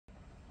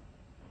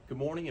Good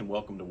morning and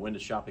welcome to Window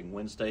Shopping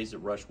Wednesdays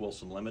at Rush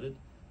Wilson Limited.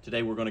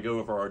 Today we're going to go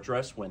over our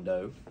dress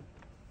window.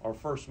 Our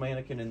first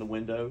mannequin in the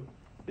window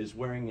is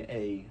wearing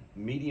a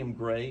medium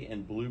gray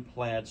and blue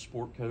plaid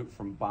sport coat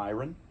from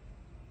Byron.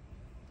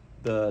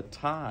 The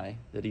tie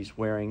that he's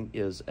wearing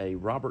is a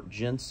Robert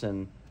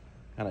Jensen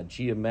kind of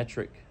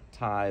geometric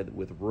tie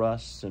with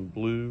rusts and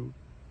blue.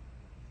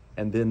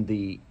 And then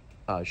the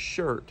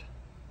shirt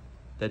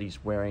that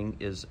he's wearing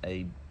is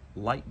a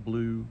light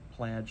blue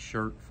plaid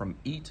shirt from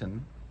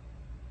Eton.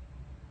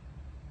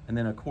 And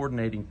then a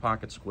coordinating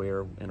pocket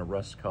square in a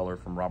rust color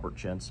from Robert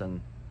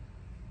Jensen,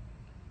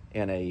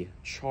 and a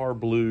char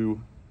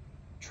blue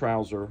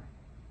trouser,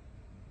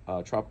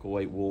 tropical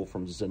weight wool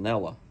from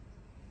Zanella.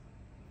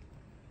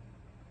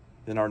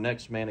 Then our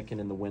next mannequin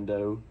in the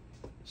window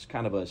is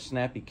kind of a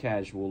snappy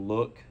casual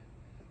look,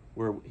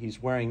 where he's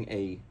wearing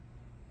a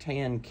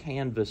tan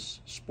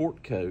canvas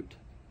sport coat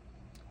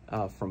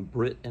from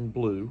Brit and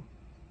blue.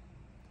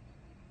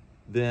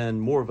 Then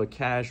more of a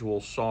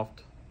casual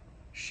soft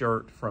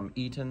shirt from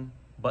Eton,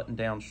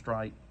 button-down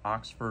stripe,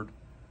 Oxford,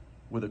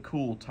 with a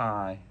cool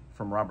tie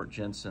from Robert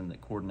Jensen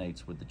that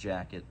coordinates with the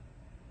jacket,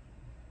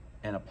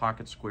 and a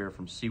pocket square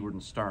from Seaward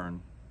and Stearn.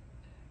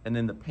 And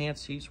then the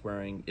pants he's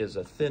wearing is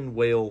a thin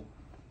wale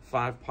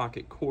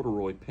 5-pocket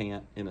corduroy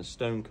pant in a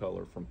stone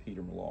color from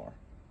Millar.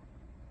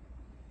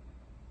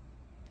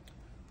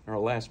 Our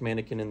last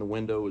mannequin in the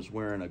window is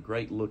wearing a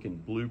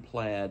great-looking blue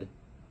plaid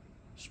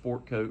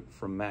sport coat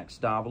from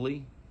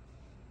MaxDavoli,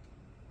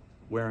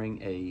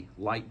 wearing a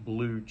light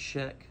blue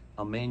check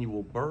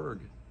Emanuel Berg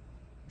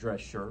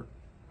dress shirt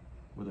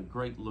with a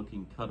great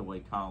looking cutaway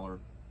collar,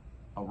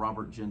 a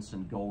Robert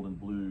Jensen gold and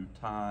blue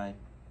tie,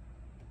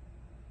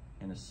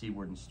 and a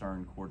Seaward and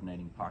Stearn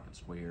coordinating pocket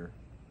square.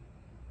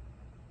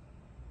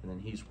 And then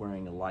he's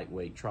wearing a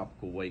lightweight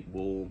tropical weight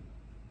wool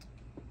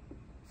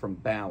from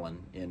Ballin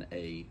in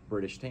a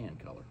British tan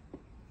color.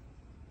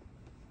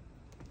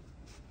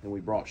 And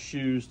we brought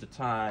shoes to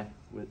tie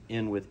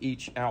in with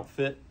each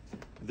outfit.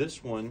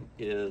 This one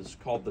is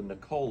called the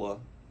Nicola.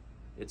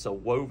 It's a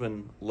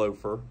woven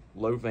loafer,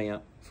 low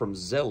vamp from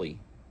Zelli,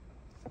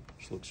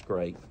 which looks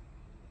great.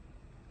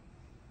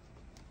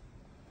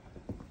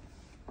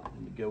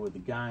 And to go with the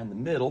guy in the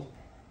middle,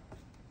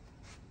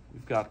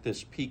 we've got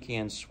this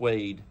pecan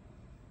suede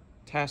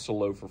tassel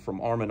loafer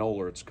from Armin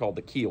Oehler. It's called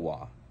the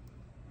Kiowa.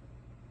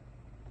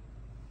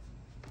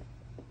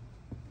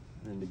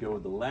 And to go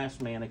with the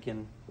last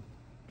mannequin,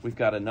 we've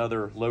got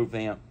another low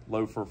vamp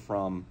loafer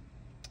from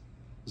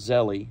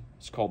Zelli.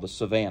 It's called the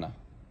Savannah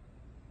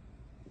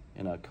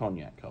in a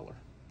cognac color.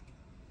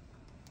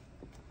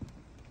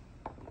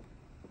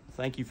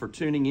 Thank you for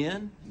tuning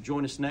in.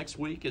 Join us next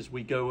week as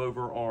we go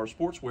over our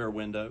sportswear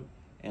window,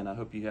 and I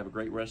hope you have a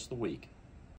great rest of the week.